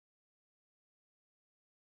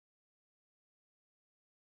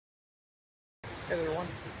Hey there, everyone.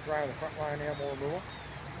 Brian with Frontline Animal Removal.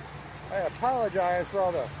 I apologize for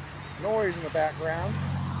all the noise in the background.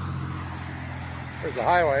 There's the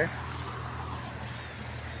highway.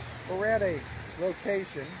 But we're at a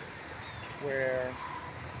location where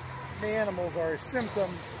the animals are a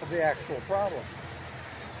symptom of the actual problem.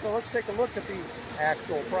 So let's take a look at the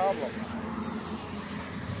actual problem.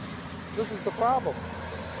 This is the problem.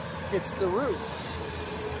 It's the roof.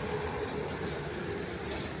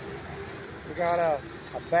 We got a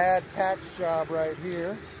bad patch job right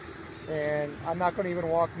here, and I'm not going to even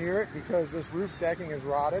walk near it because this roof decking is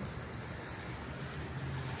rotted.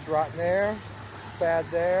 It's rotten there, bad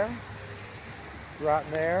there,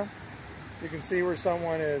 rotten there. You can see where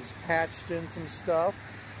someone has patched in some stuff.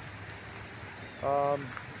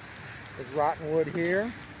 There's rotten wood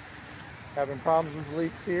here, having problems with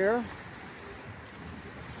leaks here.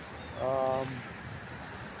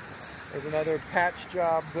 There's another patch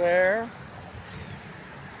job there.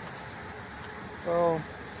 So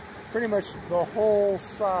pretty much the whole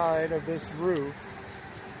side of this roof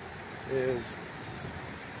is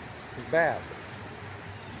bad.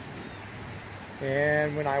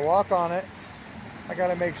 And when I walk on it, I got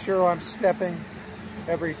to make sure I'm stepping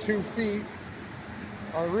every 2 feet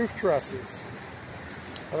on roof trusses.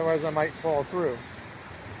 Otherwise I might fall through.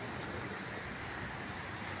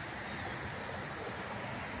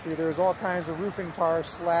 See, there's all kinds of roofing tar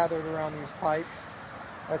slathered around these pipes.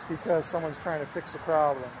 That's because someone's trying to fix a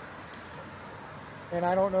problem. And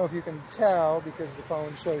I don't know if you can tell because the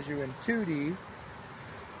phone shows you in 2D,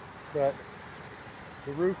 but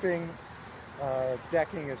the roofing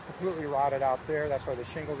decking is completely rotted out there. That's why the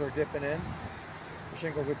shingles are dipping in. The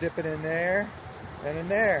shingles are dipping in there and in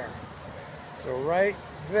there. So right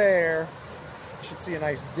there, you should see a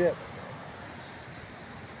nice dip.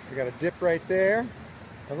 We got a dip right there.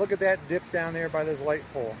 And look at that dip down there by this light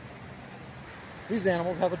pole. These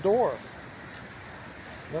animals have a door.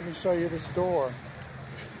 Let me show you this door.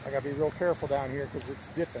 I gotta be real careful down here because it's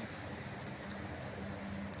dipping.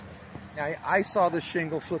 Now I saw the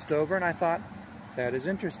shingle flipped over and I thought, that is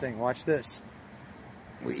interesting. Watch this.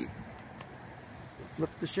 We flip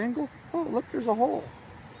the shingle. Oh, look, there's a hole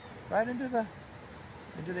right into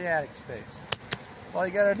the attic space. That's all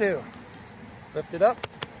you gotta do. Lift it up,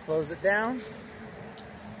 close it down.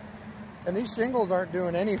 And these shingles aren't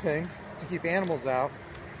doing anything to keep animals out,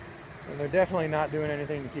 and they're definitely not doing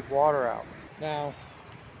anything to keep water out. Now,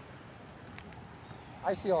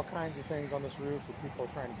 I see all kinds of things on this roof where people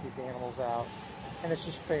are trying to keep animals out, and it's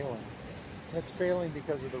just failing. And it's failing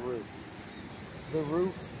because of the roof. The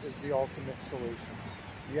roof is the ultimate solution.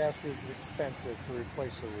 Yes, it's expensive to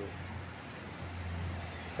replace a roof,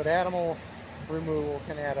 but animal removal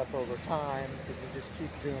can add up over time if you just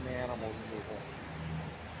keep doing the animal removal.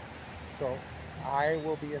 So I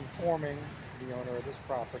will be informing the owner of this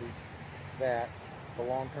property that the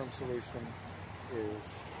long-term solution is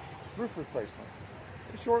roof replacement.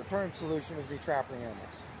 The short-term solution is me trapping the animals.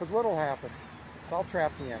 Because what will happen is I'll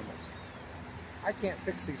trap the animals. I can't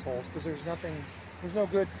fix these holes because there's no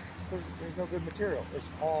good material. It's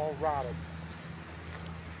all rotted.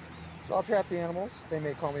 So I'll trap the animals. They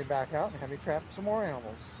may call me back out and have me trap some more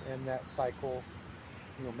animals. And that cycle,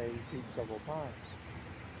 may repeat several times.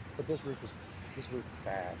 But this roof is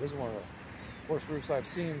bad. This is one of the worst roofs I've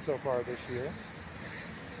seen so far this year.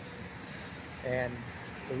 And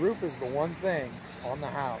the roof is the one thing on the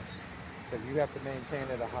house that you have to maintain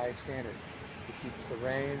at a high standard. It keeps the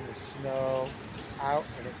rain, the snow out,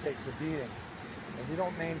 and it takes a beating. If you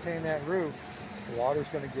don't maintain that roof, the water's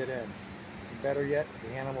going to get in. And better yet,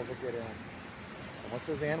 the animals will get in. And once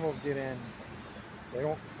those animals get in, they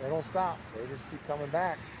don't stop. They just keep coming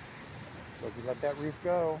back. So if you let that roof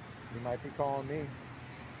go, you might be calling me.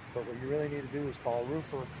 But what you really need to do is call a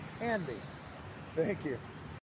roofer and me. Thank you.